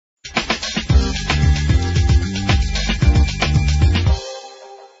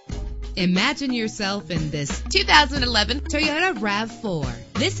Imagine yourself in this 2011 Toyota RAV4.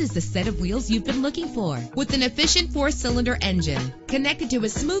 This is the set of wheels you've been looking for, with an efficient 4-cylinder engine connected to a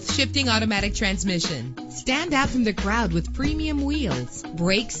smooth shifting automatic transmission. Stand out from the crowd with premium wheels.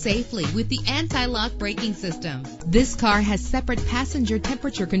 Brake safely with the anti-lock braking system. This car has separate passenger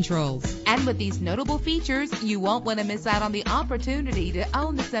temperature controls. And with these notable features, you won't want to miss out on the opportunity to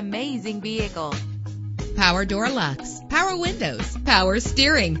own this amazing vehicle. Power door locks, power windows, power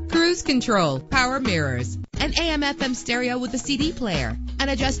steering, cruise control, power mirrors, an AM/FM stereo with a CD player, an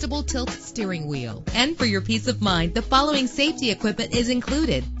adjustable tilt steering wheel. And for your peace of mind, the following safety equipment is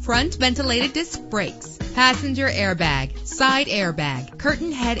included: front ventilated disc brakes, passenger airbag, side airbag,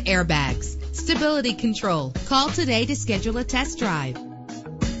 curtain head airbags, stability control. Call today to schedule a test drive.